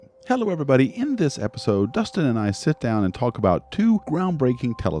Hello, everybody. In this episode, Dustin and I sit down and talk about two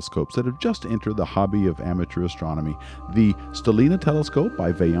groundbreaking telescopes that have just entered the hobby of amateur astronomy. The Stellina telescope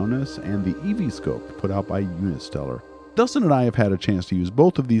by Vaonis and the eVscope put out by Unistellar. Dustin and I have had a chance to use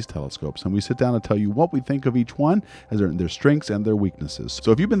both of these telescopes, and we sit down and tell you what we think of each one, as their strengths and their weaknesses.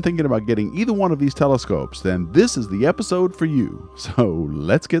 So if you've been thinking about getting either one of these telescopes, then this is the episode for you. So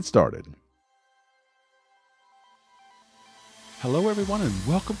let's get started. Hello, everyone, and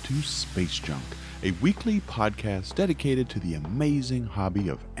welcome to Space Junk, a weekly podcast dedicated to the amazing hobby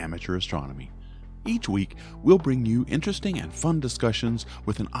of amateur astronomy. Each week, we'll bring you interesting and fun discussions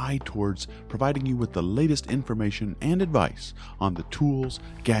with an eye towards providing you with the latest information and advice on the tools,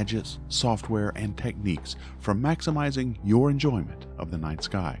 gadgets, software, and techniques for maximizing your enjoyment of the night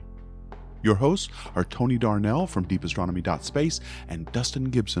sky. Your hosts are Tony Darnell from deepastronomy.space and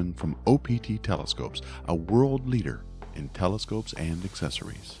Dustin Gibson from OPT Telescopes, a world leader in telescopes and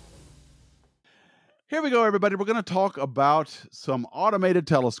accessories. Here we go, everybody. We're going to talk about some automated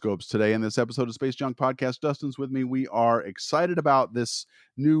telescopes today in this episode of Space Junk Podcast. Dustin's with me. We are excited about this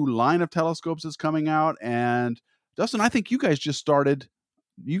new line of telescopes that's coming out. And Dustin, I think you guys just started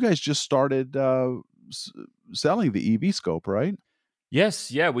selling the eVscope, right?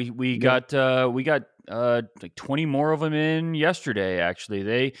 Yes, yeah, we got like 20 more of them in yesterday.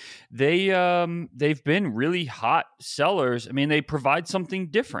 Actually, they've been really hot sellers. I mean, they provide something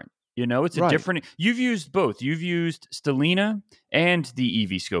different. You know, it's a different. You've used both. You've used Stellina and the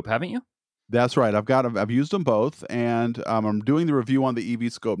eVscope, haven't you? That's right. I've used them both, and I'm doing the review on the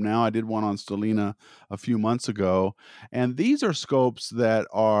eVscope now. I did one on Stellina a few months ago, and these are scopes that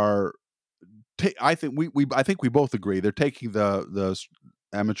are. I think we both agree they're taking the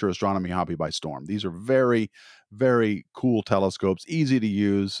amateur astronomy hobby by storm. These are very, very cool telescopes, easy to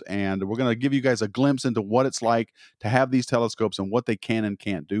use, and we're going to give you guys a glimpse into what it's like to have these telescopes and what they can and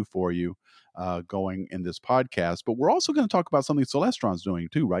can't do for you going in this podcast. But we're also going to talk about something Celestron's doing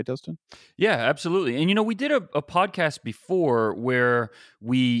too, right, Dustin? Yeah, absolutely. And you know, we did a podcast before where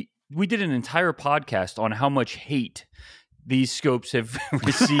we did an entire podcast on how much hate these scopes have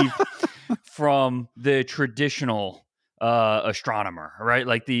received from the traditional astronomer, right?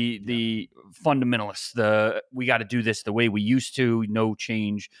 Like the fundamentalists, we got to do this the way we used to, no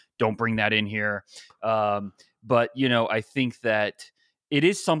change, don't bring that in here. But, you know, I think that it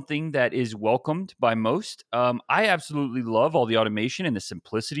is something that is welcomed by most. I absolutely love all the automation and the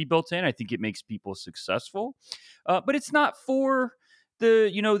simplicity built in. I think it makes people successful, but it's not for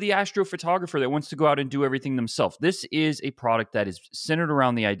the astrophotographer that wants to go out and do everything themselves. This is a product that is centered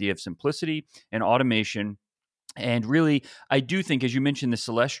around the idea of simplicity and automation. And really, I do think, as you mentioned, the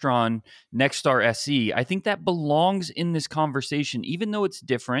Celestron Nexstar SE, I think that belongs in this conversation, even though it's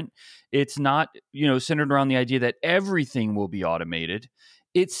different. It's not, centered around the idea that everything will be automated.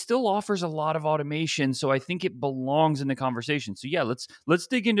 It still offers a lot of automation, so I think it belongs in the conversation. So yeah, let's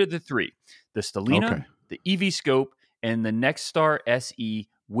dig into the three: the Stellina, the eVscope, and the Nexstar SE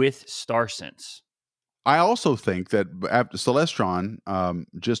with StarSense. I also think that after Celestron,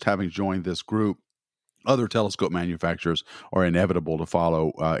 just having joined this group, other telescope manufacturers are inevitable to follow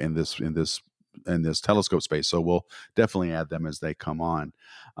in this telescope space. So we'll definitely add them as they come on.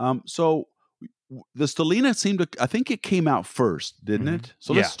 So the Stellina I think it came out first, didn't it?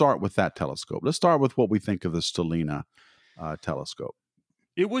 So let's start with that telescope. Let's start with what we think of the Stellina telescope.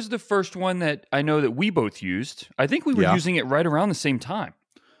 It was the first one that I know that we both used. I think we were using it right around the same time.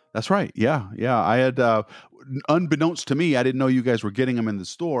 That's right. Yeah. I had, unbeknownst to me, I didn't know you guys were getting them in the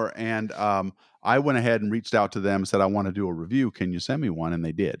store. And I went ahead and reached out to them and said, I want to do a review. Can you send me one? And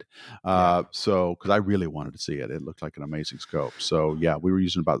they did. So, because I really wanted to see it. It looked like an amazing scope. So, yeah, we were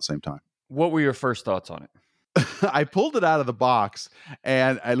using it about the same time. What were your first thoughts on it? I pulled it out of the box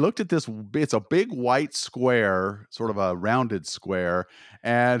and I looked at this. It's a big white square, sort of a rounded square.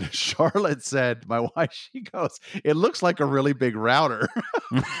 And Charlotte said, my wife, she goes, it looks like a really big router.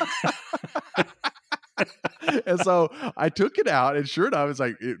 And so I took it out, and sure enough,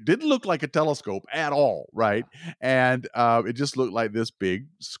 it didn't look like a telescope at all, right? And it just looked like this big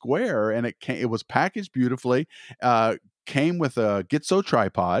square, and it was packaged beautifully. Came with a Gitzo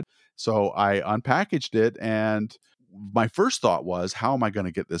tripod. So I unpackaged it, and my first thought was, how am I going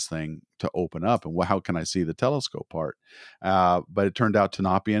to get this thing to open up, and how can I see the telescope part? But it turned out to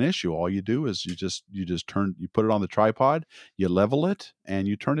not be an issue. All you do is you put it on the tripod, you level it, and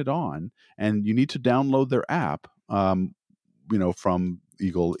you turn it on. And you need to download their app, from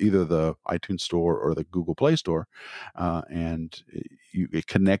either the iTunes Store or the Google Play Store, and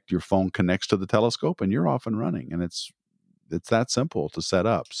your phone connects to the telescope, and you're off and running. And it's that simple to set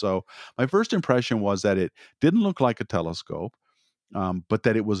up. So my first impression was that it didn't look like a telescope. but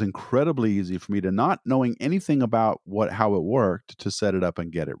that it was incredibly easy for me to, not knowing anything about how it worked, to set it up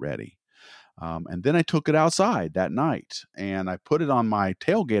and get it ready. And then I took it outside that night and I put it on my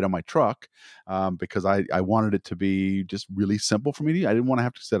tailgate on my truck, because I wanted it to be just really simple for me to use. I didn't want to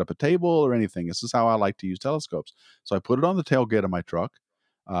have to set up a table or anything. This is how I like to use telescopes. So I put it on the tailgate of my truck,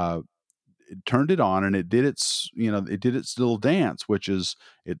 uh, it turned it on, and it did its little dance, which is,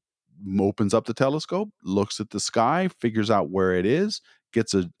 it opens up the telescope, looks at the sky, figures out where it is,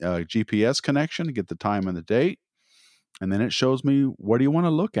 gets a GPS connection to get the time and the date, and then it shows me, what do you want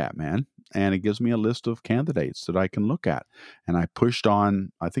to look at, man? And it gives me a list of candidates that I can look at. And I pushed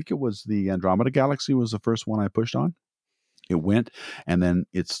on, I think it was the Andromeda Galaxy was the first one I pushed on. It went, and then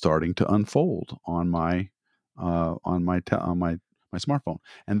it's starting to unfold on my smartphone.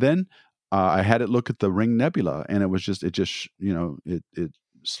 And then I had it look at the Ring Nebula, and it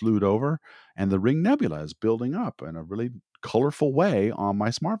slewed over, and the Ring Nebula is building up in a really colorful way on my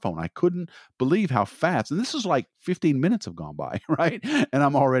smartphone. I couldn't believe how fast, and this is like 15 minutes have gone by, right? And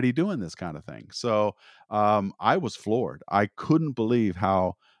I'm already doing this kind of thing. So I was floored. I couldn't believe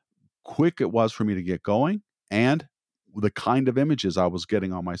how quick it was for me to get going, and the kind of images I was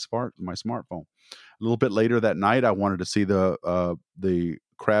getting on my smartphone. A little bit later that night, I wanted to see the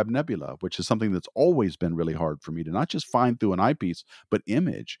Crab Nebula, which is something that's always been really hard for me to not just find through an eyepiece, but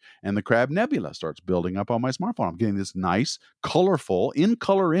image. And the Crab Nebula starts building up on my smartphone. I'm getting this nice, colorful, in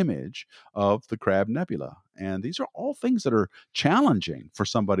color image of the Crab Nebula. And these are all things that are challenging for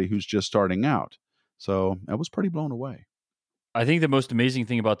somebody who's just starting out. So I was pretty blown away. I think the most amazing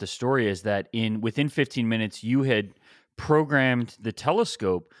thing about the story is that within 15 minutes, you had programmed the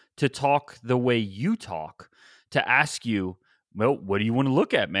telescope to talk the way you talk, to ask you, well, what do you want to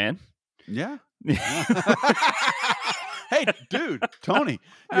look at, man? Yeah. Hey, dude, Tony,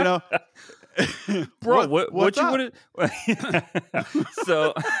 bro, what you want to?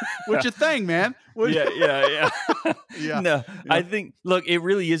 So, what's your thing, man? Yeah. No, I think, look, it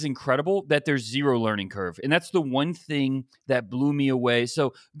really is incredible that there's zero learning curve, and that's the one thing that blew me away.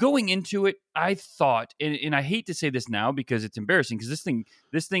 So going into it, I thought, and I hate to say this now because it's embarrassing, because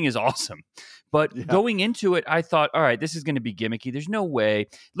this thing is awesome, but going into it, I thought, all right, this is going to be gimmicky. There's no way.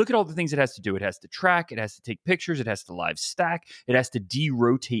 Look at all the things it has to do. It has to track. It has to take pictures. It has to live stack. It has to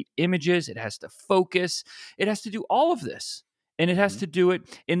derotate images. It has to focus. It has to do all of this. And it has to do it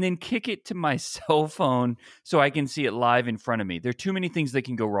and then kick it to my cell phone so I can see it live in front of me. There are too many things that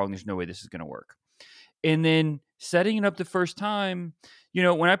can go wrong. There's no way this is going to work. And then setting it up the first time,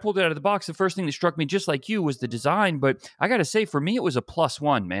 when I pulled it out of the box, the first thing that struck me, just like you, was the design. But I got to say, for me, it was a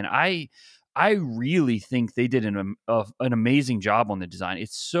 +1, man. I really think they did an amazing job on the design.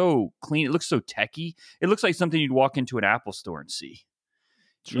 It's so clean. It looks so techy. It looks like something you'd walk into an Apple store and see.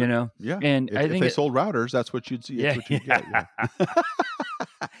 Sure. Yeah. And if they sold routers, that's what you'd see. Yeah, that's what you'd get.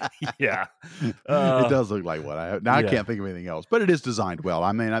 Yeah. It does look like what I have. Now I can't think of anything else, but it is designed well.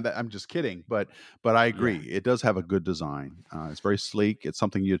 I mean, I'm just kidding, but I agree. Yeah. It does have a good design. It's very sleek. It's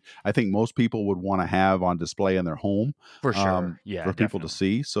something I think most people would want to have on display in their home. For sure. For people to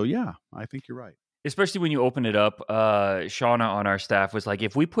see. So yeah, I think you're right. Especially when you open it up, Shauna on our staff was like,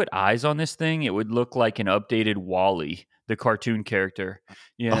 if we put eyes on this thing, it would look like an updated Wall-E, the cartoon character. Oh,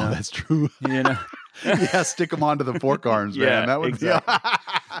 that's true. Yeah, stick them onto the fork arms, man. Yeah, that would exactly.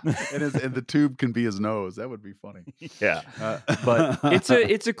 and the tube can be his nose. That would be funny. Yeah, but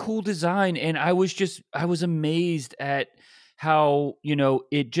it's a cool design, and I was amazed at how,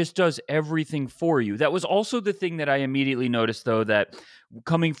 it just does everything for you. That was also the thing that I immediately noticed, though, that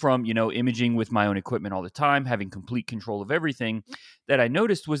coming from, imaging with my own equipment all the time, having complete control of everything, that I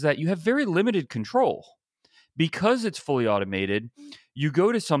noticed was that you have very limited control. Because it's fully automated, you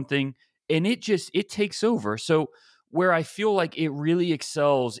go to something and it takes over. So where I feel like it really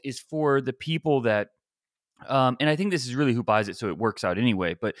excels is for the people that, and I think this is really who buys it, so it works out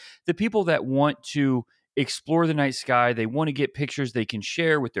anyway, but the people that want to explore the night sky, they want to get pictures they can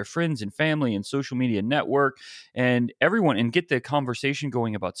share with their friends and family and social media network and everyone, and get the conversation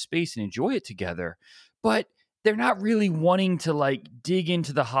going about space and enjoy it together. But they're not really wanting to dig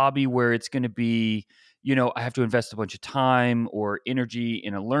into the hobby where it's going to be, I have to invest a bunch of time or energy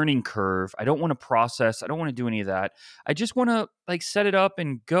in a learning curve. I don't want to process. I don't want to do any of that. I just want to set it up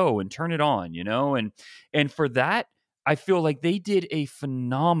and go and turn it on, and for that, I feel like they did a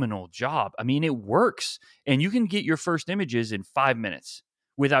phenomenal job. I mean, it works, and you can get your first images in 5 minutes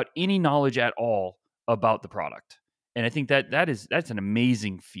without any knowledge at all about the product. And I think that's an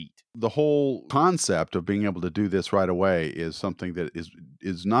amazing feat. The whole concept of being able to do this right away is something that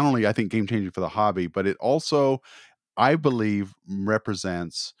is not only, I think, game changing for the hobby, but it also, I believe,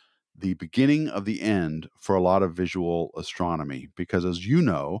 represents the beginning of the end for a lot of visual astronomy, because as you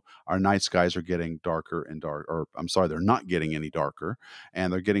know, our night skies are getting darker and darker, or I'm sorry, they're not getting any darker,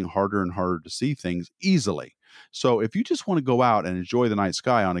 and they're getting harder and harder to see things easily. So if you just want to go out and enjoy the night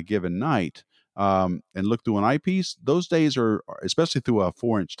sky on a given night, and look through an eyepiece, those days especially through a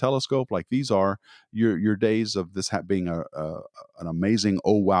 4-inch telescope like these are, your days of this being an amazing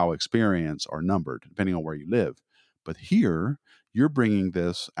oh wow experience are numbered, depending on where you live. But here, you're bringing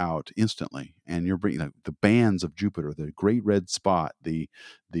this out instantly, and you're bringing the bands of Jupiter, the great red spot, the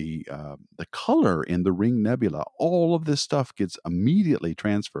color in the Ring Nebula. All of this stuff gets immediately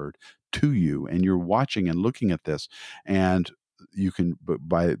transferred to you, and you're watching and looking at this, and you can,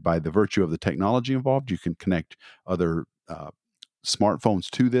 by the virtue of the technology involved, you can connect other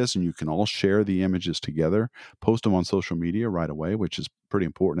smartphones to this, and you can all share the images together, post them on social media right away, which is pretty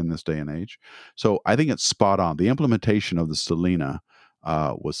important in this day and age. So I think it's spot on. The implementation of the Stellina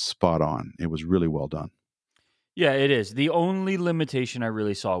was spot on. It was really well done. Yeah, it is. The only limitation I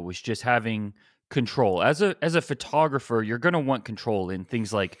really saw was just having control. As a photographer, you're going to want control in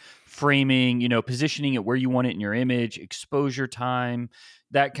things like framing, positioning it where you want it in your image, exposure time,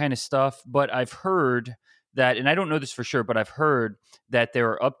 that kind of stuff. But I've heard that, and I don't know this for sure, but I've heard that there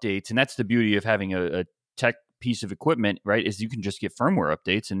are updates, and that's the beauty of having a tech piece of equipment, right? Is you can just get firmware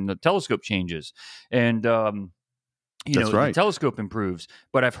updates and the telescope changes. And That's the right. telescope improves,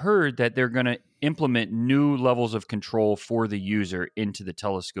 but I've heard that they're going to implement new levels of control for the user into the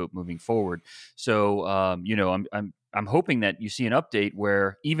telescope moving forward. So, I'm hoping that you see an update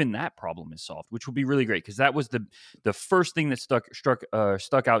where even that problem is solved, which will be really great, because that was the first thing that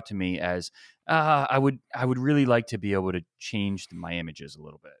stuck out to me as I would really like to be able to change my images a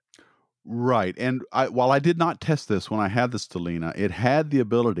little bit. Right. And while I did not test this when I had the Stellina, it had the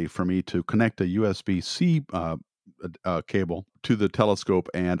ability for me to connect a USB-C cable to the telescope,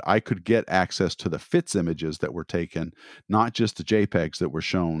 and I could get access to the FITS images that were taken, not just the JPEGs that were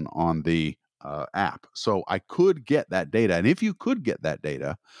shown on the app. So I could get that data. And if you could get that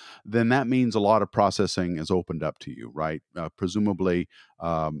data, then that means a lot of processing is opened up to you, right? Presumably,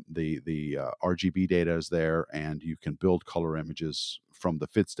 the RGB data is there, and you can build color images from the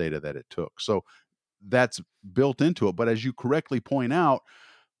FITS data that it took. So that's built into it. But as you correctly point out,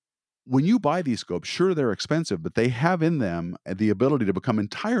 when you buy these scopes, sure, they're expensive, but they have in them the ability to become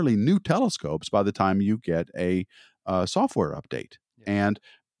entirely new telescopes by the time you get a software update. Yeah. And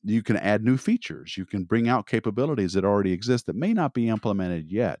you can add new features. You can bring out capabilities that already exist that may not be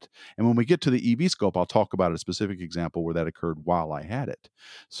implemented yet. And when we get to the eVscope, I'll talk about a specific example where that occurred while I had it.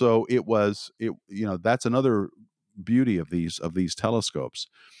 So that's another beauty of these telescopes.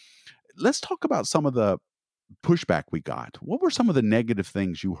 Let's talk about some of the pushback we got. What were some of the negative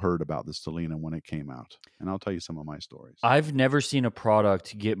things you heard about the Stellina when it came out? And I'll tell you some of my stories. I've never seen a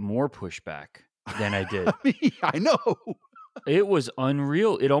product get more pushback than I did. I know. It was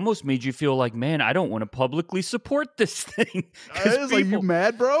unreal. It almost made you feel like, man, I don't want to publicly support this thing. It's like, you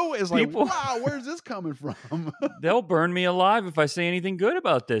mad, bro? It's like, people- wow, where's this coming from? They'll burn me alive if I say anything good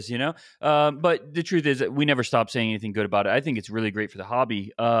about this, But the truth is that we never stop saying anything good about it. I think it's really great for the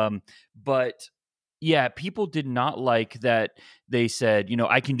hobby. But yeah, people did not like that. They said,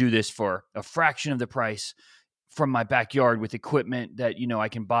 I can do this for a fraction of the price from my backyard with equipment that, I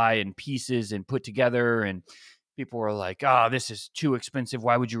can buy in pieces and put together. And people were like, this is too expensive.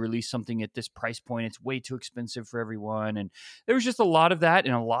 Why would you release something at this price point? It's way too expensive for everyone. And there was just a lot of that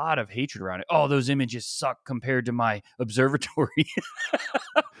and a lot of hatred around it. Oh, those images suck compared to my observatory.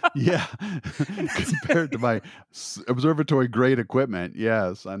 Yeah. Compared to my observatory grade equipment.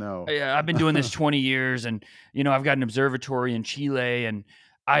 Yes, I know. Yeah, I've been doing this 20 years, and I've got an observatory in Chile, and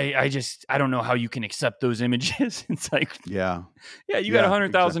I don't know how you can accept those images. It's like, Yeah. You got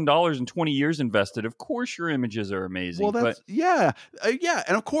 $100,000 and 20 years invested. Of course, your images are amazing. Well, that's yeah,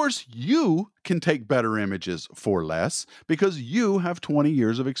 and of course you can take better images for less because you have 20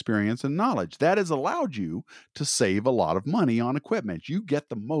 years of experience and knowledge. That has allowed you to save a lot of money on equipment. You get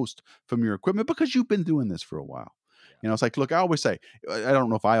the most from your equipment because you've been doing this for a while. It's like, look, I always say, I don't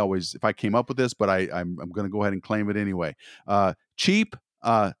know if I came up with this, but I'm going to go ahead and claim it anyway. Cheap,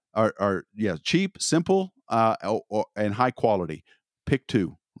 cheap, simple, and high quality. Pick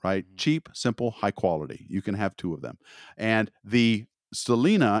two, right? Mhm. Cheap, simple, high quality. You can have two of them. And the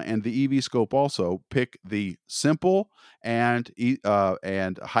Stellina and the eVscope also pick the simple and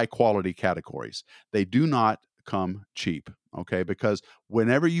high quality categories. They do not come cheap, okay? Because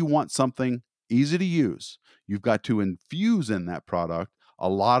whenever you want something easy to use, you've got to infuse in that product a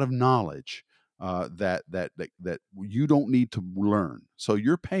lot of knowledge that you don't need to learn. So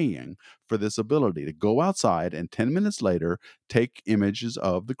you're paying for this ability to go outside and 10 minutes later take images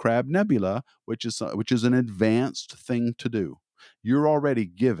of the Crab Nebula, which is an advanced thing to do. You're already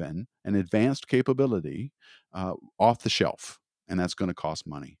given an advanced capability off the shelf, and that's going to cost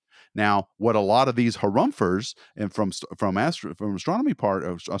money. Now, what a lot of these harumphers and from astronomy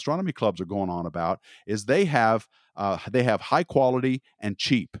clubs are going on about is they have high quality and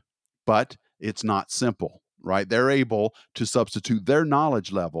cheap, but it's not simple, right? They're able to substitute their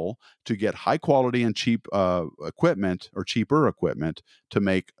knowledge level to get high quality and cheap equipment, or cheaper equipment, to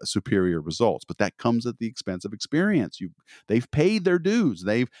make superior results. But that comes at the expense of experience. They've paid their dues.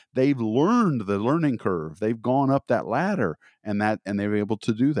 They've learned the learning curve. They've gone up that ladder, and they're able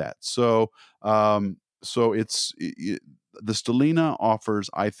to do that. So the Stellina offers,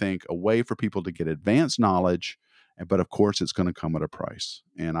 I think, a way for people to get advanced knowledge, but of course it's going to come at a price.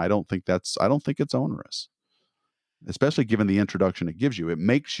 And I don't think it's onerous, especially given the introduction it gives you. It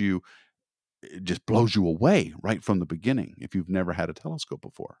just blows you away right from the beginning if you've never had a telescope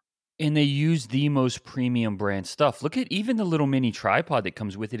before. And they use the most premium brand stuff. Look at even the little mini tripod that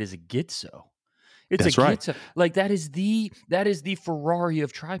comes with it is a Gitzo. It's That's a right. Gitzo. Like that is the Ferrari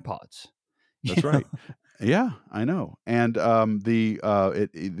of tripods. That's right. Yeah, I know. And the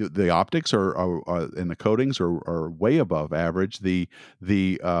optics are and the coatings are way above average.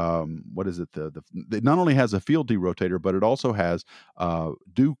 What is it? It not only has a field derotator, but it also has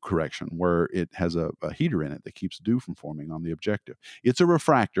dew correction, where it has a heater in it that keeps dew from forming on the objective. It's a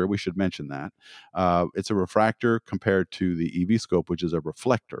refractor. We should mention that. It's a refractor compared to the eVscope, which is a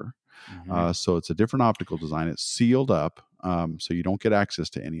reflector. Mm-hmm. So it's a different optical design. It's sealed up, so you don't get access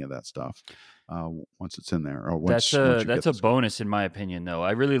to any of that stuff once it's in there. Or once That's a bonus in my opinion, though.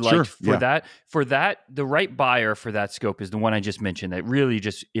 I really liked Sure, for that the right buyer for that scope is the one I just mentioned. That really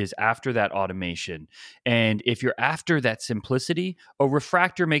just is after that automation, and if you're after that simplicity, a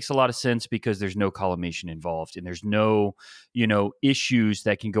refractor makes a lot of sense because there's no collimation involved, and there's no issues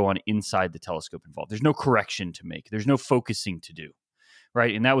that can go on inside the telescope involved. There's no correction to make. There's no focusing to do.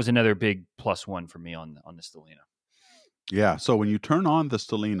 Right, and that was another big plus one for me on the Stellina. Yeah. So when you turn on the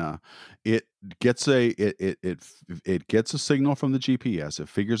Stellina, it gets it gets a signal from the GPS. It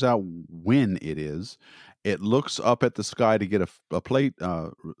figures out when it is. It looks up at the sky to get a plate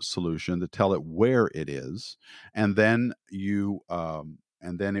solution to tell it where it is, and then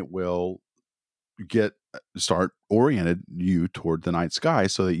it will start oriented you toward the night sky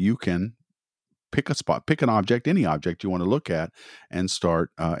so that you can pick a spot, pick an object, any object you want to look at, and start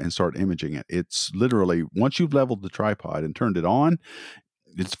imaging it. It's literally, once you've leveled the tripod and turned it on,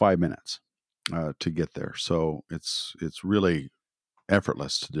 it's 5 minutes to get there. So it's really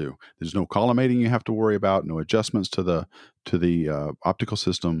effortless to do. There's no collimating you have to worry about, no adjustments to the optical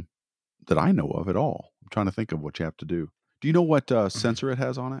system that I know of at all. I'm trying to think of what you have to do. Do you know what sensor it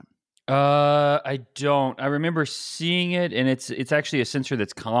has on it? I don't. I remember seeing it, and it's actually a sensor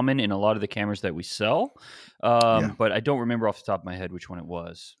that's common in a lot of the cameras that we sell. Yeah. But I don't remember off the top of my head which one it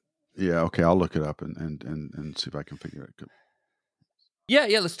was. Yeah. Okay. I'll look it up and see if I can figure it out.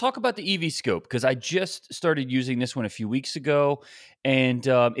 Yeah. Let's talk about the eVscope because I just started using this one a few weeks ago, and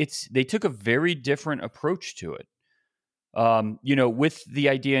they took a very different approach to it. With the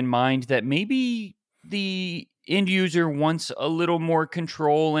idea in mind that maybe the end user wants a little more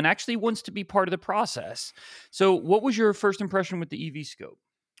control and actually wants to be part of the process. So, what was your first impression with the eVscope?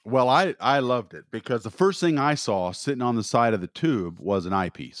 Well, I loved it because the first thing I saw sitting on the side of the tube was an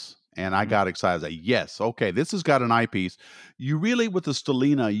eyepiece. And I Mhm. got excited. I was like, yes, okay, this has got an eyepiece. You really, with the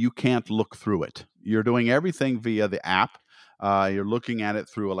Stellina, you can't look through it. You're doing everything via the app. You're looking at it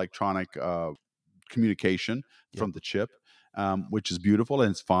through electronic communication Yep. from the chip, which is beautiful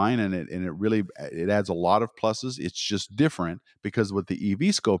and it's fine, and it really it adds a lot of pluses. It's just different because what the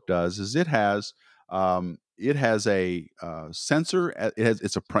eVscope does is it has a sensor.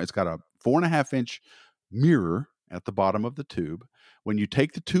 It's got a 4.5-inch mirror at the bottom of the tube. When you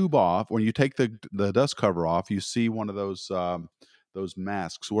take the tube off, when you take the dust cover off, you see one of those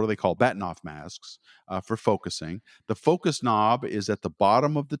masks. What are they called? Batten-off masks for focusing. The focus knob is at the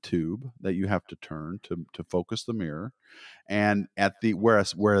bottom of the tube that you have to turn to focus the mirror, and where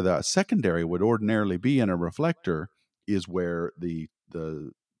the secondary would ordinarily be in a reflector is where the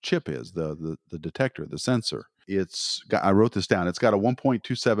chip is, the detector, the sensor. I wrote this down. It's got a 1.27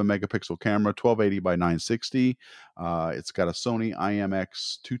 megapixel camera, 1280 by 960. It's got a Sony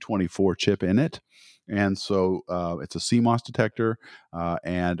IMX 224 chip in it. And so it's a CMOS detector,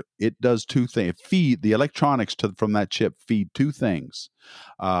 and it does two things. The electronics from that chip feed two things.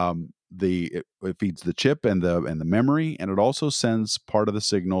 it feeds the chip and the memory, and it also sends part of the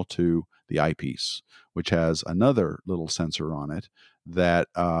signal to the eyepiece, which has another little sensor on it that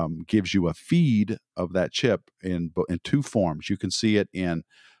gives you a feed of that chip in two forms. You can see it in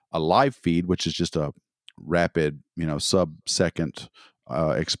a live feed, which is just a rapid, sub-second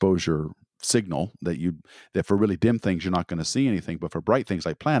exposure signal that for really dim things you're not going to see anything, but for bright things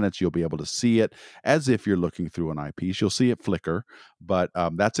like planets you'll be able to see it as if you're looking through an eyepiece. You'll see it flicker, but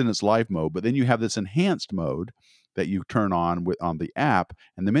that's in its live mode. But then you have this enhanced mode that you turn on on the app,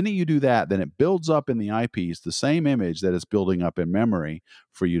 and the minute you do that, then it builds up in the eyepiece the same image that is building up in memory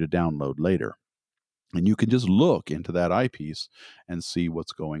for you to download later. And you can just look into that eyepiece and see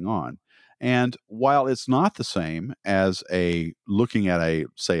what's going on. And while it's not the same as looking at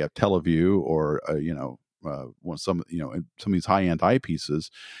say a Teleview or some of these high end eyepieces,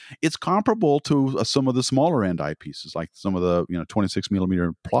 it's comparable to some of the smaller end eyepieces, like some of the 26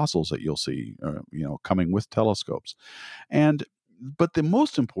 millimeter Plossls that you'll see coming with telescopes. But the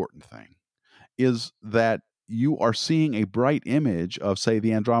most important thing is that you are seeing a bright image of, say,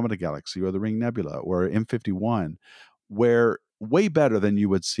 the Andromeda Galaxy or the Ring Nebula or M51, where way better than you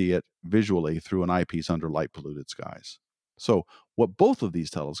would see it visually through an eyepiece under light polluted skies. So, what both of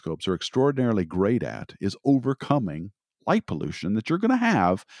these telescopes are extraordinarily great at is overcoming light pollution that you're going to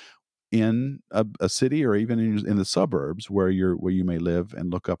have in a city or even in the suburbs where you may live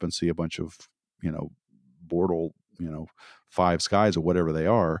and look up and see a bunch of Bortle, five skies or whatever they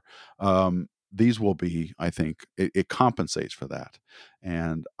are. These will be, I think, it compensates for that.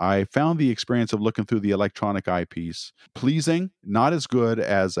 And I found the experience of looking through the electronic eyepiece pleasing, not as good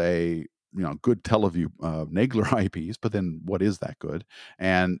as a good Teleview Nagler eyepiece, but then what is that good?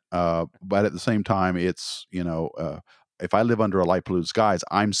 And but at the same time, it's if I live under a light polluted skies,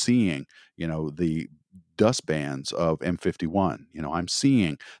 I'm seeing the dust bands of M51. I'm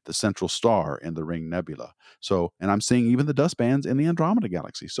seeing the central star in the Ring Nebula. So, and I'm seeing even the dust bands in the Andromeda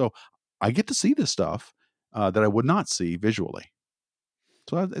Galaxy. So I get to see this stuff that I would not see visually.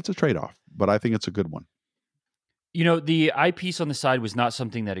 So it's a trade-off, but I think it's a good one. The eyepiece on the side was not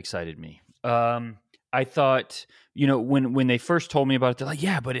something that excited me. I thought, when they first told me about it, they're like,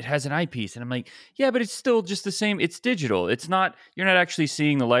 yeah, but it has an eyepiece. And I'm like, yeah, but it's still just the same. It's digital. You're not actually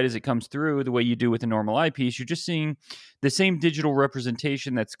seeing the light as it comes through the way you do with a normal eyepiece. You're just seeing the same digital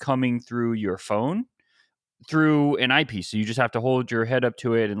representation that's coming through your phone through an eyepiece. So you just have to hold your head up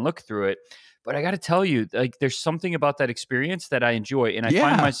to it and look through it. But I got to tell you, like, there's something about that experience that I enjoy. And I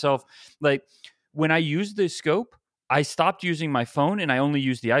find myself, like, when I use the scope, I stopped using my phone and I only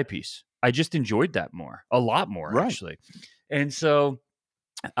use the eyepiece. I just enjoyed that a lot more, Right. actually. And so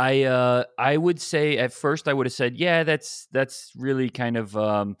I would say at first I would have said, yeah, that's really kind of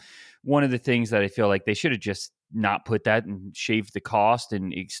one of the things that I feel like they should have just not put that and shaved the cost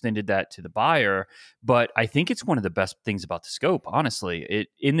and extended that to the buyer. But I think it's one of the best things about the scope, honestly.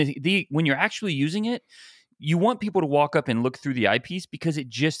 When you're actually using it, you want people to walk up and look through the eyepiece because it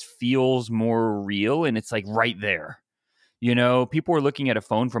just feels more real and it's like right there. People are looking at a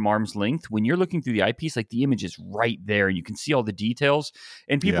phone from arm's length. When you're looking through the eyepiece, like the image is right there and you can see all the details,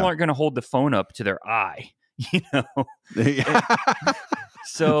 and people aren't going to hold the phone up to their eye,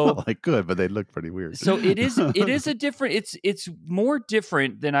 So well, they could, but they look pretty weird. So it is a different, it's more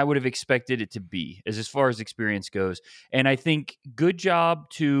different than I would have expected it to be as far as experience goes. And I think good job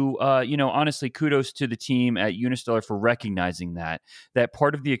to, honestly, kudos to the team at Unistellar for recognizing that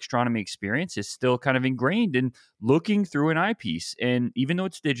part of the astronomy experience is still kind of ingrained in looking through an eyepiece. And even though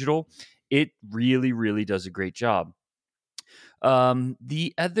it's digital, it really, really does a great job.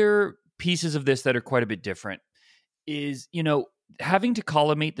 The other pieces of this that are quite a bit different is, having to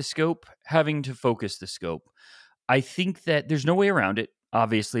collimate the scope, having to focus the scope. I think that there's no way around it.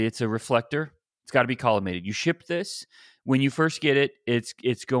 Obviously, it's a reflector. It's got to be collimated. You ship this. When you first get it,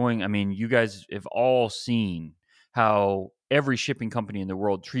 it's going, I mean, you guys have all seen how every shipping company in the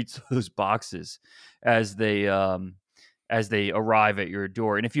world treats those boxes as they arrive at your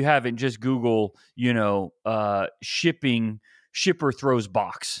door. And if you haven't, just Google, shipper throws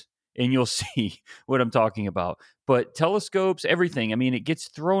box, and you'll see what I'm talking about. But telescopes, everything, I mean, it gets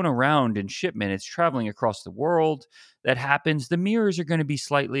thrown around in shipment. It's traveling across the world. That happens. The mirrors are going to be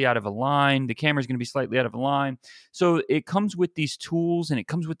slightly out of a line. The camera is going to be slightly out of a line. So it comes with these tools and it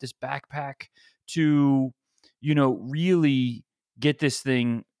comes with this backpack to, really get this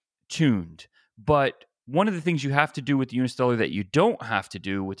thing tuned. But one of the things you have to do with the Unistellar that you don't have to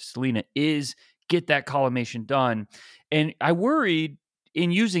do with Stellina is get that collimation done. And I worried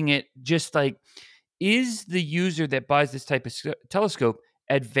in using it, just like, is the user that buys this type of telescope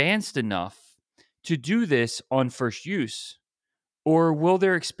advanced enough to do this on first use? Or will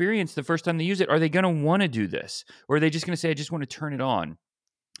their experience the first time they use it, are they going to want to do this? Or are they just going to say, I just want to turn it on?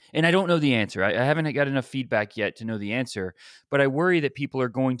 And I don't know the answer. I haven't got enough feedback yet to know the answer, but I worry that people are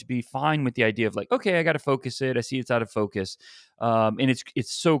going to be fine with the idea of like, okay, I got to focus it. I see it's out of focus, and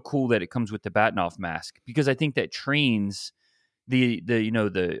it's so cool that it comes with the Batnoff mask, because I think that trains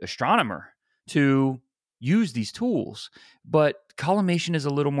the astronomer to use these tools. But collimation is a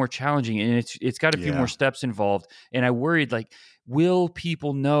little more challenging, and it's got a few more Yeah. steps involved. And I worried, like, will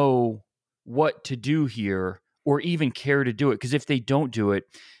people know what to do here or even care to do it? Because if they don't do it,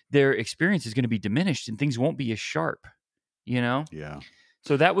 their experience is going to be diminished and things won't be as sharp, you know? Yeah.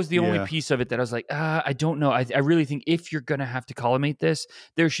 So that was the only Yeah. piece of it that I was like, I don't know. I really think if you're going to have to collimate this,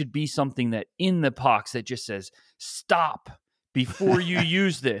 there should be something that in the box that just says, stop before you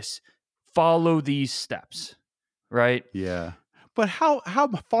use this, follow these steps, right? Yeah. But how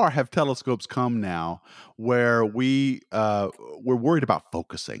far have telescopes come now where we're worried about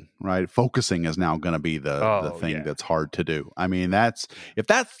focusing, right? Focusing is now going to be the Oh, thing yeah. that's hard to do. I mean, that's if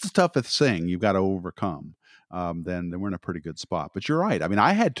that's the toughest thing you've got to overcome, then we're in a pretty good spot. But you're right. I mean,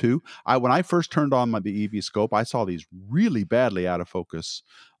 I had to. I when I first turned on the eVscope, I saw these really badly out of focus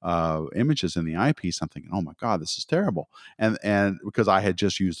images in the eyepiece. I'm thinking, oh my god, this is terrible. And because I had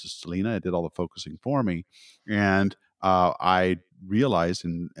just used the Stellina, it did all the focusing for me, and I realized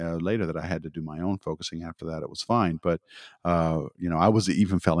later that I had to do my own focusing. After that, it was fine. But I was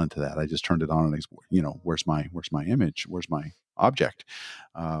even fell into that. I just turned it on, and where's my image? Where's my object?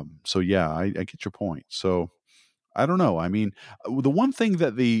 So yeah, I get your point. So I don't know. I mean, the one thing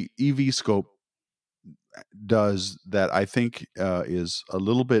that the EV scope does that I think is a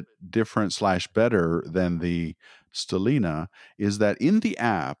little bit different slash better than the Stellina is that in the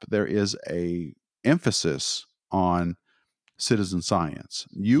app there is a emphasis on citizen science.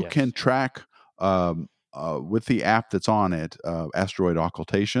 You can Yes. track with the app that's on it, asteroid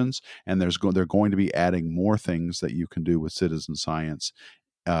occultations, and they're going to be adding more things that you can do with citizen science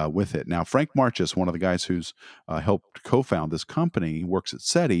with it. Now, Frank Marchus, one of the guys who's helped co-found this company, works at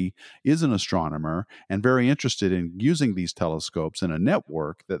SETI, is an astronomer and very interested in using these telescopes in a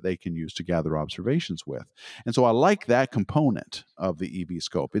network that they can use to gather observations with. And so I like that component of the EV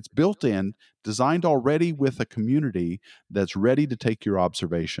scope. It's built in, designed already with a community that's ready to take your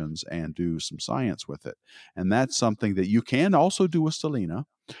observations and do some science with it. And that's something that you can also do with Stellina,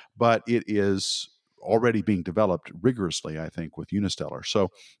 but it is already being developed rigorously, I think, with Unistellar. So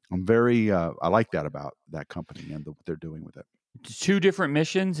I like that about that company and what they're doing with it. Two different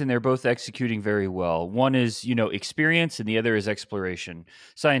missions, and they're both executing very well. One is, experience, and the other is exploration,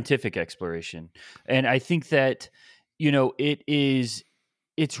 scientific exploration. And I think that,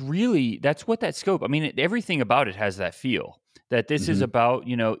 it's really, that's what that scope, I mean, everything about it has that feel that this is Hmm. about,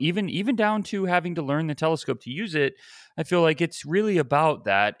 even down to having to learn the telescope to use it. I feel like it's really about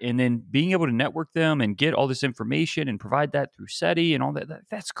that, and then being able to network them and get all this information and provide that through SETI and all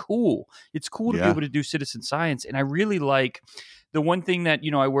that's cool. It's cool to be Yeah. able to do citizen science. And I really like the one thing that,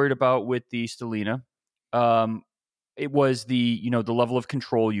 I worried about with the Stellina. It was the level of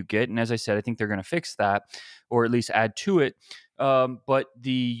control you get. And as I said, I think they're going to fix that, or at least add to it. But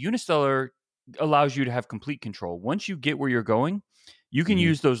the Unistellar allows you to have complete control. Once you get where you're going, you can Hmm.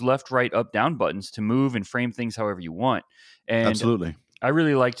 use those left, right, up, down buttons to move and frame things however you want. And Absolutely. I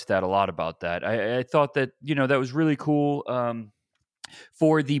really liked that a lot about that. I thought that, that was really cool.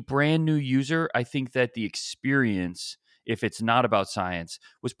 For the brand new user, I think that the experience, if it's not about science,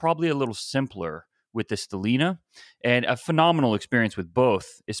 was probably a little simpler with the Stellina, and a phenomenal experience with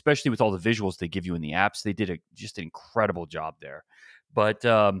both, especially with all the visuals they give you in the apps. They did just an incredible job there. But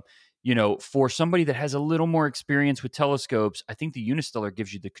for somebody that has a little more experience with telescopes, I think the Unistellar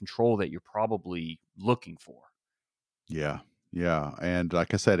gives you the control that you're probably looking for. Yeah. Yeah. And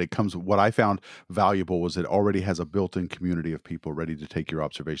like I said, what I found valuable was it already has a built in community of people ready to take your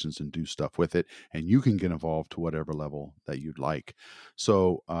observations and do stuff with it. And you can get involved to whatever level that you'd like.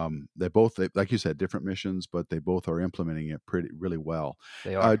 So like you said, different missions, but they both are implementing it really well.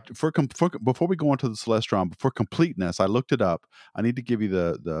 They are. Before we go on to the Celestron, for completeness, I looked it up. I need to give you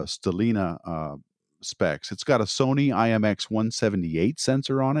the Stellina specs. It's got a Sony IMX 178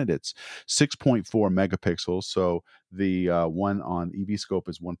 sensor on it. It's 6.4 megapixels. So the one on eVscope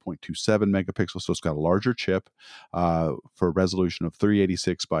is 1.27 megapixels. So it's got a larger chip for a resolution of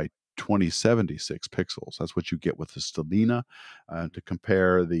 386 by 2076 pixels. That's what you get with the Stellina. To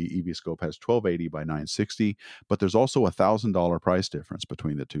compare, the eVscope has 1280 by 960, but there's also $1,000 price difference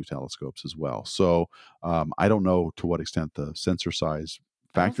between the two telescopes as well. So I don't know to what extent the sensor size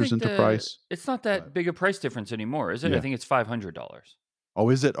I don't factors think into price, it's not but that big a price difference anymore, is it? I yeah. think it's $500. Oh,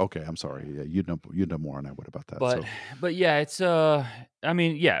 is it? Okay, I'm sorry. Yeah, you'd know more than I would about that. But So, but yeah, it's I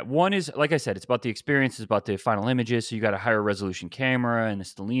mean, yeah, one is like I said, it's about the experience, it's about the final images. So you got a higher resolution camera and a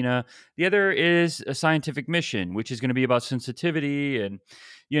Stellina. The other is a scientific mission, which is going to be about sensitivity and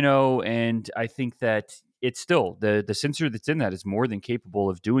and I think that it's still the sensor that's in that is more than capable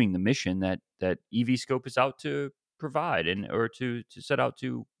of doing the mission that eVscope is out to provide and or to set out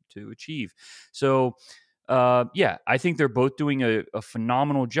to achieve. So yeah, I think they're both doing a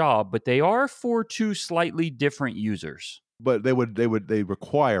phenomenal job, but they are for two slightly different users. but they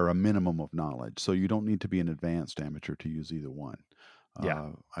require a minimum of knowledge, so you don't need to be an advanced amateur to use either one. Yeah.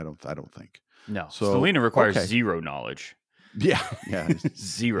 I don't think. No, So, Stellina requires okay. zero knowledge. Yeah, yeah.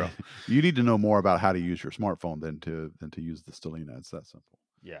 Zero. You need to know more about how to use your smartphone than to use the Stellina. It's that simple.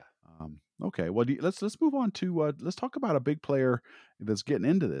 Yeah. Okay, well, let's move on to let's talk about a big player that's getting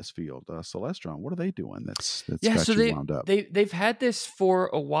into this field, Celestron. What are they doing that's Yeah, so got you wound up? they've had this for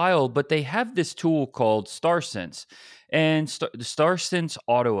a while, but they have this tool called StarSense, and the StarSense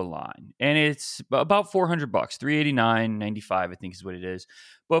Auto Align, and it's about $400, 389.95, I think is what it is.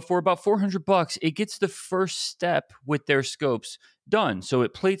 But for about $400, it gets the first step with their scopes done. So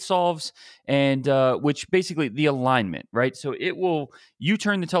it plate solves, and which basically the alignment, right? So you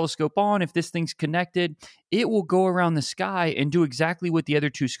turn the telescope on if this thing's connected, it will go around the sky and do exactly what the other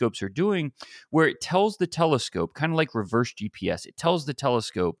two scopes are doing, where it tells the telescope, kind of like reverse GPS, it tells the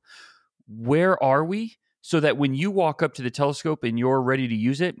telescope, where are we? So that when you walk up to the telescope and you're ready to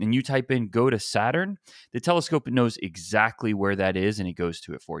use it and you type in go to Saturn, the telescope knows exactly where that is and it goes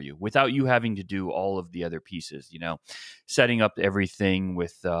to it for you without you having to do all of the other pieces, setting up everything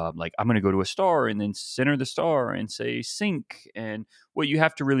with like, I'm going to go to a star and then center the star and say sync, and what you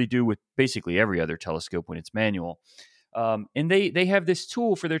have to really do with basically every other telescope when it's manual. And they have this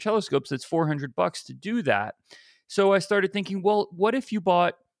tool for their telescopes that's $400 to do that. So I started thinking, well, what if you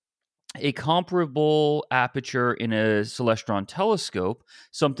bought a comparable aperture in a Celestron telescope,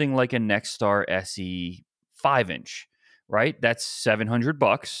 something like a Nexstar SE 5-inch, right? That's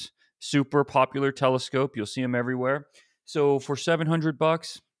 $700. Super popular telescope. You'll see them everywhere. So for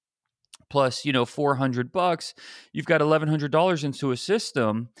 $700 plus, $400, you've got $1,100 into a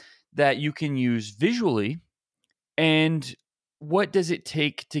system that you can use visually. And what does it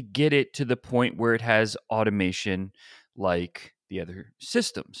take to get it to the point where it has automation like the other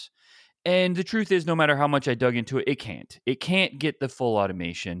systems? And the truth is, no matter how much I dug into it, it can't. It can't get the full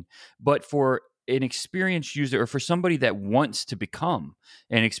automation. But for an experienced user, or for somebody that wants to become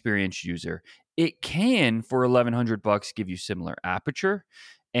an experienced user, it can, for $1,100, give you similar aperture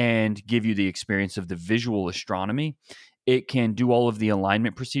and give you the experience of the visual astronomy. It can do all of the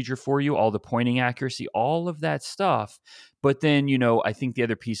alignment procedure for you, all the pointing accuracy, all of that stuff. But then, I think the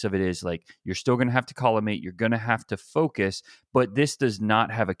other piece of it is like you're still going to have to collimate, you're going to have to focus, but this does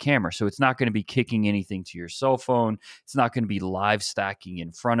not have a camera. So it's not going to be kicking anything to your cell phone. It's not going to be live stacking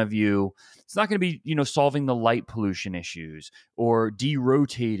in front of you. It's not going to be, solving the light pollution issues or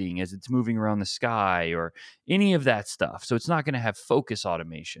derotating as it's moving around the sky or any of that stuff. So it's not going to have focus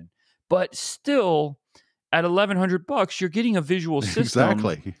automation. But still, at $1,100, you're getting a visual system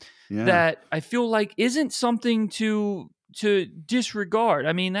Exactly. Yeah. that I feel like isn't something to disregard.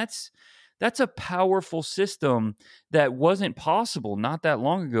 I mean, that's a powerful system that wasn't possible not that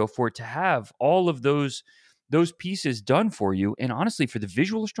long ago for it to have all of those pieces done for you. And honestly, for the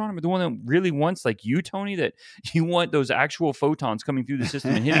visual astronomer, the one that really wants, like you, Tony, that you want those actual photons coming through the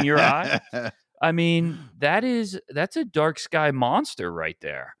system and hitting your eye. I mean, that's a dark sky monster right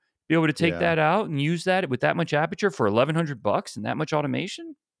there. Be able to take Yeah. that out and use that with that much aperture for $1,100 and that much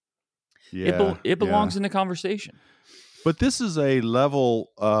automation. Yeah. It belongs Yeah. in the conversation. But this is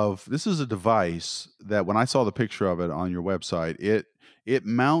this is a device that when I saw the picture of it on your website, it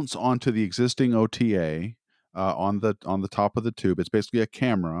mounts onto the existing OTA on the top of the tube. It's basically a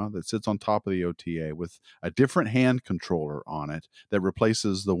camera that sits on top of the OTA with a different hand controller on it that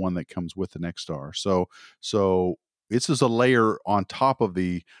replaces the one that comes with the Nexstar. So this is a layer on top of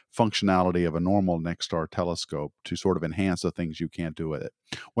the functionality of a normal Nexstar telescope to sort of enhance the things you can't do with it.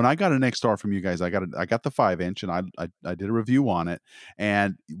 When I got a Nexstar from you guys, I got the 5-inch, and I did a review on it.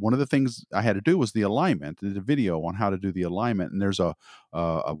 And one of the things I had to do was the alignment. I did a video on how to do the alignment, and there's a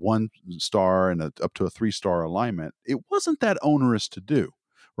 1-star and up to a 3-star alignment. It wasn't that onerous to do,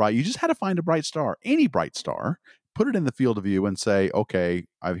 right? You just had to find a bright star, any bright star, put it in the field of view, and say, okay,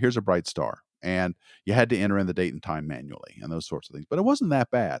 here's a bright star. and you had to enter in the date and time manually and those sorts of things. But it wasn't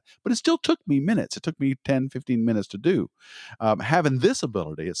that bad. But it still took me minutes. It took me 10, 15 minutes to do. Having this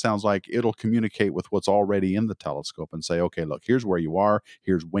ability, it sounds like it'll communicate with what's already in the telescope and say, okay, look, here's where you are,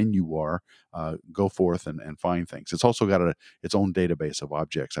 here's when you are, go forth and find things. It's also got its own database of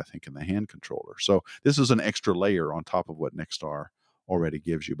objects, I think, in the hand controller. So this is an extra layer on top of what NexStar already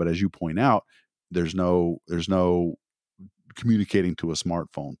gives you. But as you point out, there's no communicating to a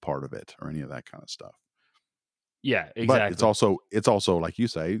smartphone part of it or any of that kind of stuff. Yeah, But exactly. it's also like you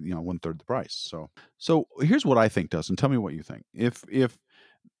say, 1/3 the price. So here's what I think, Dustin. Tell me what you think. If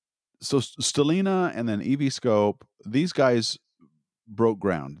Stellina and then eVscope, these guys broke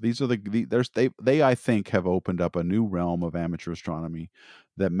ground. These are they I think have opened up a new realm of amateur astronomy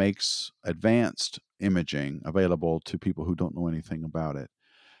that makes advanced imaging available to people who don't know anything about it.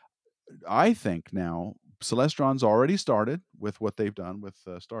 I think now Celestron's already started with what they've done with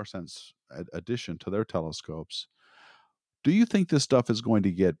StarSense addition to their telescopes. Do you think this stuff is going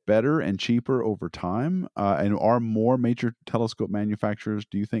to get better and cheaper over time? And are more major telescope manufacturers,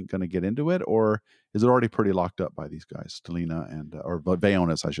 do you think, going to get into it, or is it already pretty locked up by these guys, Stellina and or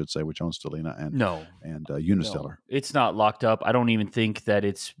Vaonis, I should say, which owns Stellina No, and no, Unistellar? it's not locked up. I don't even think that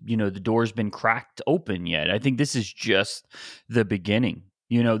it's, the door's been cracked open yet. I think this is just the beginning.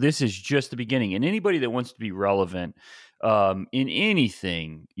 This is just the beginning. And anybody that wants to be relevant in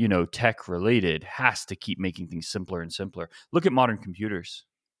anything, tech related has to keep making things simpler and simpler. Look at modern computers,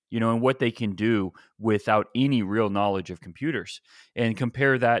 and what they can do without any real knowledge of computers, and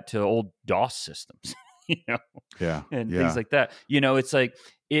compare that to old DOS systems, you know, Yeah, and things yeah, like that. It's like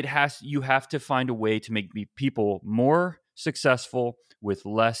you have to find a way to make people more successful with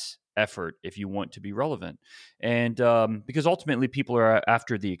less effort if you want to be relevant. And because ultimately people are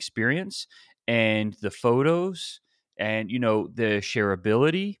after the experience and the photos and, the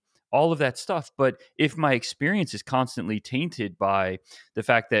shareability, all of that stuff. But if my experience is constantly tainted by the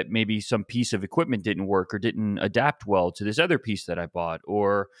fact that maybe some piece of equipment didn't work or didn't adapt well to this other piece that I bought,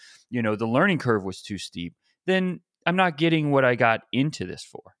 or, the learning curve was too steep, then I'm not getting what I got into this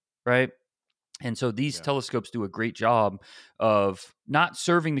for, right? And so these yeah. telescopes do a great job of not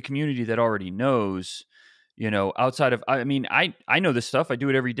serving the community that already knows, outside of, I mean, I know this stuff. I do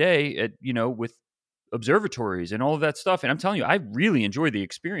it every day at, with observatories and all of that stuff. And I'm telling you, I really enjoy the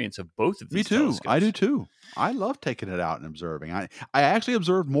experience of both of Me these too. I do telescopes. too. I love taking it out and observing. I actually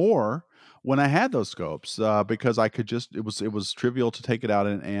observed more when I had those scopes because I could just it was trivial to take it out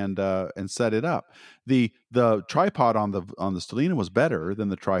and set it up. The tripod on the Stellina was better than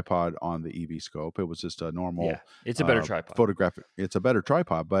the tripod on the EV scope. It was just a Yeah, normal it's a better tripod. photographic. It's a better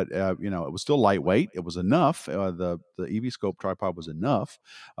tripod, but it was still lightweight. It was enough. The EV scope tripod was enough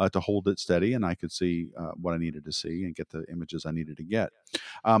to hold it steady, and I could see what I needed to see and get the images I needed to get.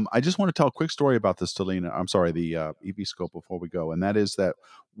 I just want to tell a quick story about the Stellina. I'm sorry, the eVscope before we go, and that is that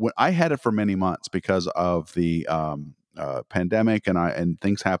when I had it for many months because of the pandemic, and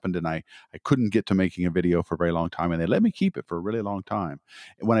things happened, and I couldn't get to making a video for a very long time, and they let me keep it for a really long time.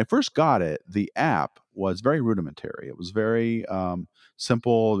 And when I first got it, the app was very rudimentary. It was very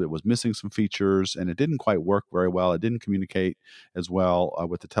simple. It was missing some features, and it didn't quite work very well. It didn't communicate as well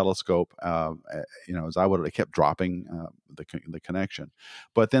with the telescope. As I would have kept dropping the connection.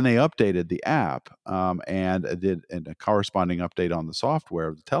 But then they updated the app and did a corresponding update on the software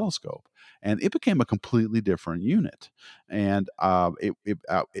of the telescope, and it became a completely different unit. And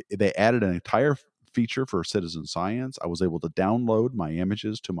they added an entire feature for citizen science. I was able to download my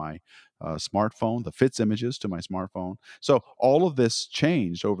images to my smartphone, the FITS images to my smartphone. So all of this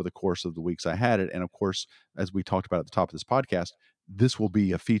changed over the course of the weeks I had it. And of course, as we talked about at the top of this podcast, this will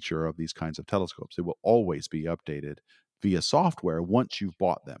be a feature of these kinds of telescopes. It will always be updated via software once you've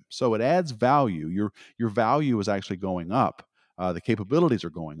bought them. So it adds value. Your value is actually going up. The capabilities are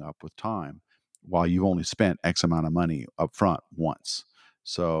going up with time, while you've only spent X amount of money up front once.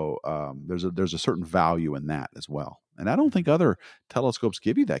 So there's a certain value in that as well. And I don't think other telescopes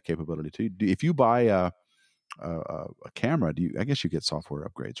give you that capability too. If you buy a camera, I guess you get software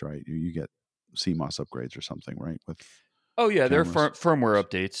upgrades, right? You get CMOS upgrades or something, right? With Oh yeah, they're cameras. firmware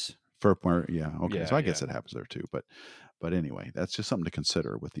updates. Firmware, yeah, okay. So Yeah, I yeah. guess it happens there too. But anyway, that's just something to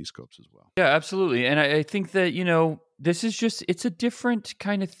consider with these scopes as well. Yeah, absolutely. And I think that, this is it's a different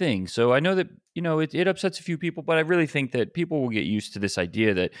kind of thing. So I know that, it upsets a few people, but I really think that people will get used to this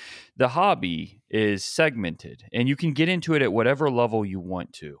idea that the hobby is segmented and you can get into it at whatever level you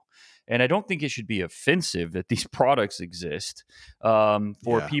want to. And I don't think it should be offensive that these products exist for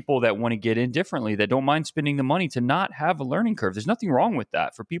Yeah. people that want to get in differently, that don't mind spending the money to not have a learning curve. There's nothing wrong with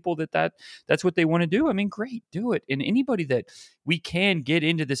that. For people that's what they want to do. I mean, great, do it. And anybody that we can get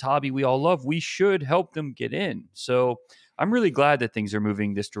into this hobby we all love, we should help them get in. So I'm really glad that things are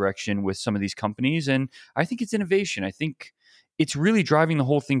moving this direction with some of these companies. And I think it's innovation. I think it's really driving the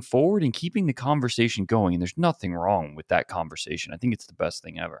whole thing forward and keeping the conversation going. And there's nothing wrong with that conversation. I think it's the best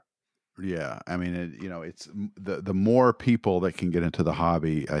thing ever. Yeah, I mean, it's the more people that can get into the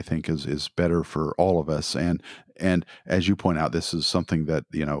hobby, I think is better for all of us. And as you point out, this is something that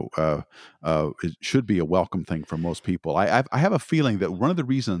it should be a welcome thing for most people. I have a feeling that one of the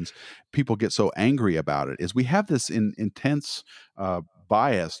reasons people get so angry about it is we have this intense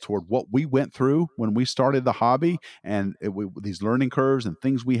bias toward what we went through when we started the hobby, and these learning curves and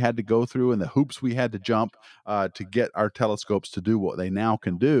things we had to go through and the hoops we had to jump to get our telescopes to do what they now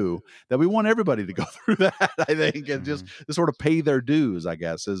can do, that we want everybody to go through that, I think, and just to sort of pay their dues, I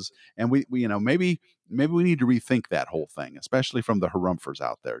guess, and we maybe we need to rethink that whole thing, especially from the harumphers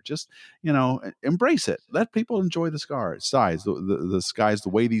out there. Just, embrace it. Let people enjoy the skies, the skies, the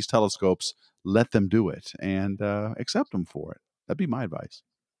way these telescopes let them do it, and accept them for it. That'd be my advice.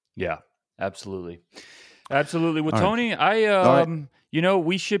 Yeah, absolutely. Absolutely. Well, All right. Tony, All right.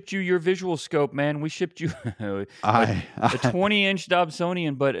 we shipped you your visual scope, man. We shipped you a I 20-inch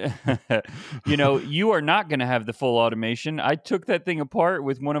Dobsonian, but you are not going to have the full automation. I took that thing apart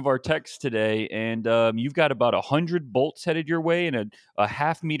with one of our techs today, and you've got about 100 bolts headed your way and a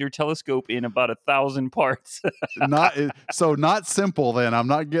half-meter telescope in about 1,000 parts. not simple. Then I'm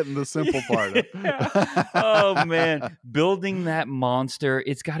not getting the simple part. Yeah. Oh man, building that monster,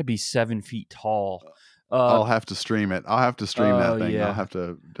 it's got to be 7 feet tall. I'll have to stream it. I'll have to stream that thing. Yeah. I'll have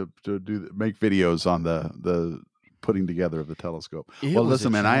to make videos on the putting together of the telescope. Well,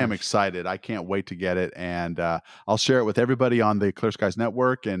 listen, man, I am excited. I can't wait to get it, and I'll share it with everybody on the Clear Skies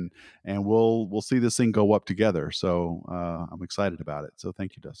Network, and we'll see this thing go up together. So I'm excited about it. So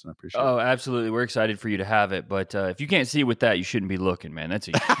thank you, Dustin. I appreciate it. Oh, absolutely. We're excited for you to have it. But if you can't see with that, you shouldn't be looking, man. That's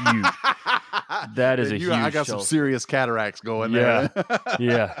a huge. That is a huge. I got some serious cataracts going there.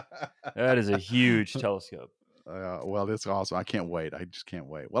 Yeah, that is a huge telescope. Well, that's awesome. I can't wait. I just can't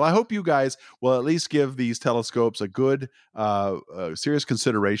wait. Well, I hope you guys will at least give these telescopes a good, serious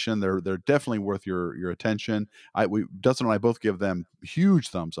consideration. They're definitely worth your attention. Dustin and I both give them huge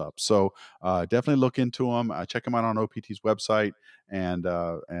thumbs up. So definitely look into them. Check them out on OPT's website, and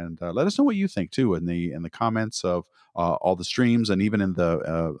let us know what you think too in the comments of all the streams and even in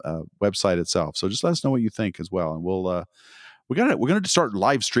the website itself. So just let us know what you think as well, and we're gonna start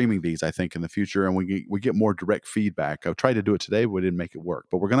live streaming these, I think, in the future, and we get more direct feedback. I've tried to do it today, but we didn't make it work.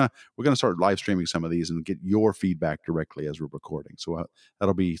 But we're gonna start live streaming some of these and get your feedback directly as we're recording. So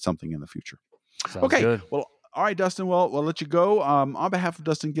that'll be something in the future. Sounds okay. Good. Well, all right, Dustin. Well, we'll let you go. On behalf of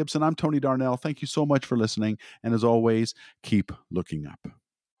Dustin Gibson, I'm Tony Darnell. Thank you so much for listening, and as always, keep looking up.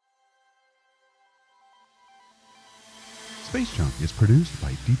 Space Junk is produced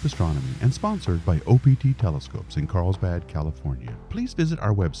by Deep Astronomy and sponsored by OPT Telescopes in Carlsbad, California. Please visit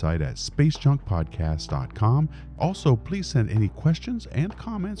our website at spacejunkpodcast.com. Also, please send any questions and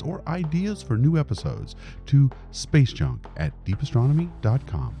comments or ideas for new episodes to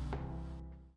spacejunk@deepastronomy.com.